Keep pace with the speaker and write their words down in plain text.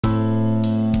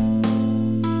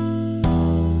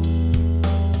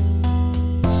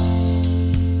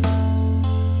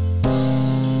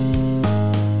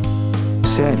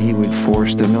said he would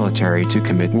force the military to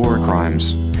commit war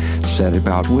crimes. Said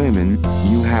about women,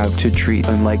 "You have to treat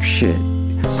them like shit."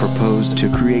 Proposed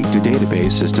to create a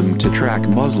database system to track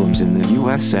Muslims in the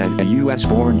U.S. Said a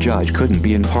U.S.-born judge couldn't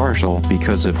be impartial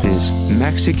because of his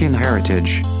Mexican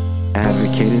heritage.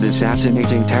 Advocated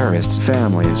assassinating terrorists'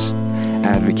 families.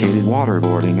 Advocated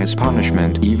waterboarding as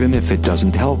punishment even if it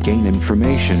doesn't help gain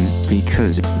information,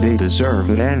 because they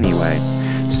deserve it anyway.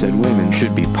 Said women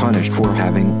should be punished for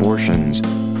having abortions.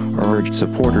 Urged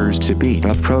supporters to beat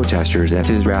up protesters at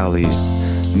his rallies.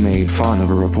 Made fun of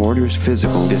a reporter's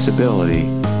physical disability.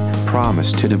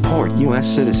 Promised to deport U.S.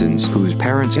 citizens whose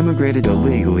parents immigrated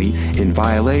illegally in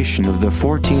violation of the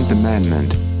 14th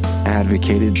Amendment.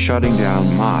 Advocated shutting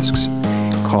down mosques.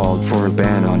 Called for a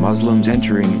ban on Muslims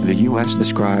entering the U.S.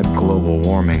 Described global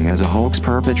warming as a hoax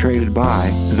perpetrated by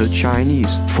the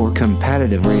Chinese for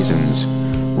competitive reasons.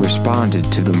 Responded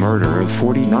to the murder of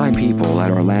 49 people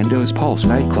at Orlando's Pulse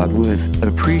nightclub with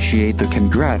 "appreciate the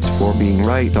congrats for being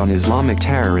right on Islamic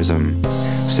terrorism."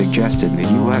 Suggested the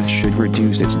U.S. should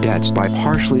reduce its debts by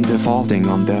partially defaulting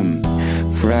on them.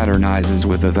 Fraternizes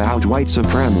with avowed white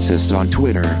supremacists on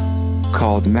Twitter.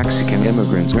 Called Mexican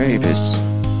immigrants rapists.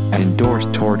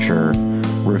 Endorsed torture.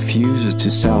 Refuses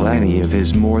to sell any of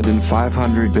his more than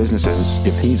 500 businesses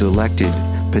if he's elected,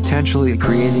 potentially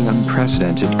creating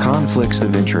unprecedented conflicts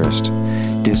of interest.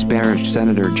 Disparaged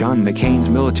Senator John McCain's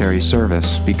military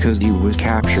service because he was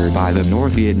captured by the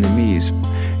North Vietnamese.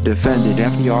 Defended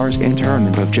FDR's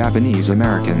internment of Japanese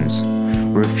Americans.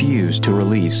 Refused to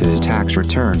release his tax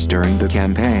returns during the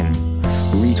campaign.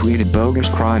 Retweeted bogus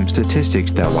crime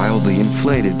statistics that wildly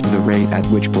inflated the rate at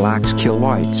which blacks kill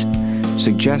whites.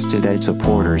 Suggested that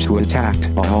supporters who attacked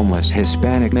a homeless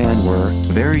Hispanic man were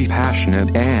very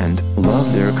passionate and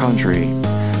loved their country.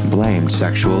 Blamed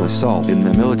sexual assault in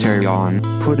the military on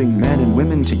putting men and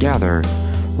women together.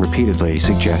 Repeatedly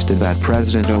suggested that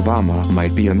President Obama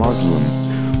might be a Muslim.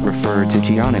 Referred to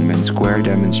Tiananmen Square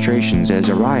demonstrations as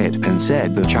a riot and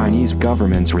said the Chinese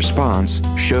government's response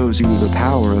shows you the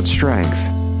power of strength.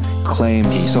 Claimed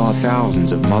he saw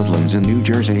thousands of Muslims in New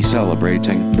Jersey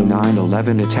celebrating the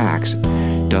 9/11 attacks.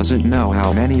 Doesn't know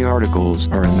how many articles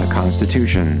are in the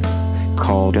Constitution.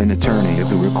 Called an attorney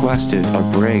who requested a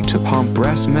break to pump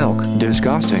breast milk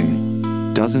disgusting.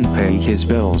 Doesn't pay his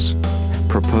bills.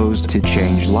 Proposed to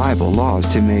change libel laws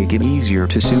to make it easier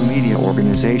to sue media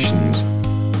organizations.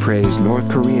 Praised North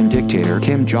Korean dictator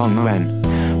Kim Jong-un.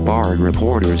 Barred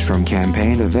reporters from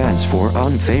campaign events for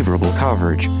unfavorable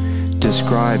coverage.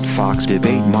 Described Fox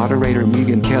debate moderator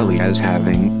Megyn Kelly as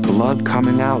having blood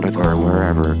coming out of her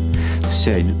wherever.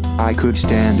 Said, "I could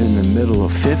stand in the middle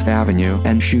of Fifth Avenue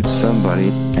and shoot somebody,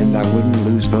 and I wouldn't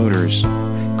lose voters."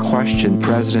 Questioned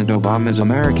President Obama's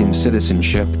American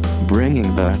citizenship,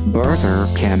 bringing the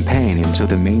birther campaign into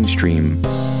the mainstream.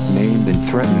 Named and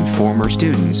threatened former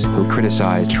students who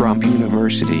criticized Trump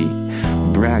University.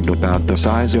 Bragged about the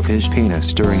size of his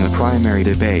penis during a primary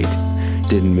debate.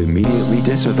 Didn't immediately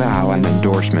disavow an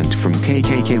endorsement from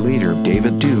KKK leader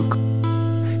David Duke.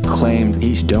 Claimed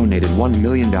he's donated $1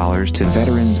 million to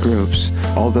veterans groups,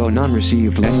 although none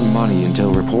received any money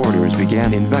until reporters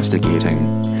began investigating.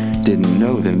 Didn't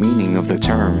know the meaning of the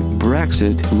term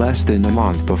Brexit less than a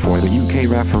month before the UK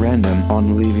referendum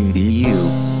on leaving the EU.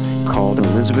 Called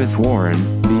Elizabeth Warren,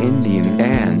 the Indian,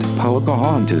 and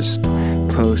Pocahontas.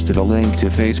 Posted a link to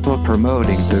Facebook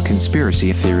promoting the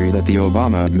conspiracy theory that the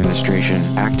Obama administration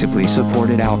actively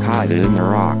supported Al-Qaeda in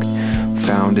Iraq.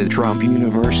 Founded Trump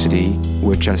University,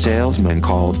 which a salesman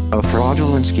called a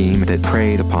fraudulent scheme that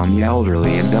preyed upon the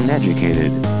elderly and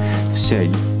uneducated. Said,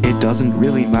 "It doesn't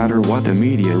really matter what the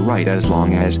media write as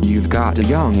long as you've got a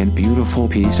young and beautiful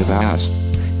piece of ass."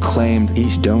 Claimed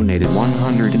he's donated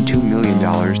 $102 million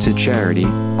to charity,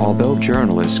 although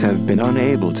journalists have been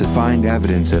unable to find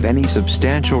evidence of any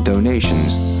substantial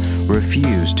donations.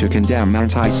 Refused to condemn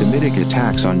anti-Semitic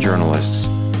attacks on journalists.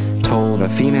 Told a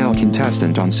female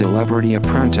contestant on Celebrity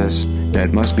Apprentice,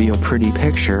 "That must be a pretty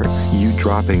picture, you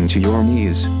dropping to your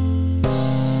knees."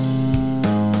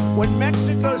 When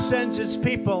Mexico sends its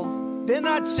people, they're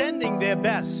not sending their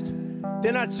best.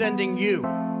 They're not sending you.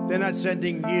 They're not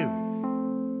sending you.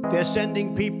 They're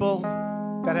sending people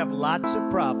that have lots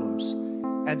of problems,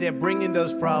 and they're bringing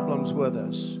those problems with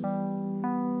us.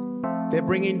 They're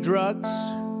bringing drugs,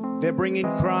 they're bringing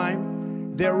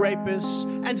crime, they're rapists,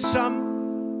 and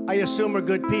some, I assume, are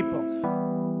good people.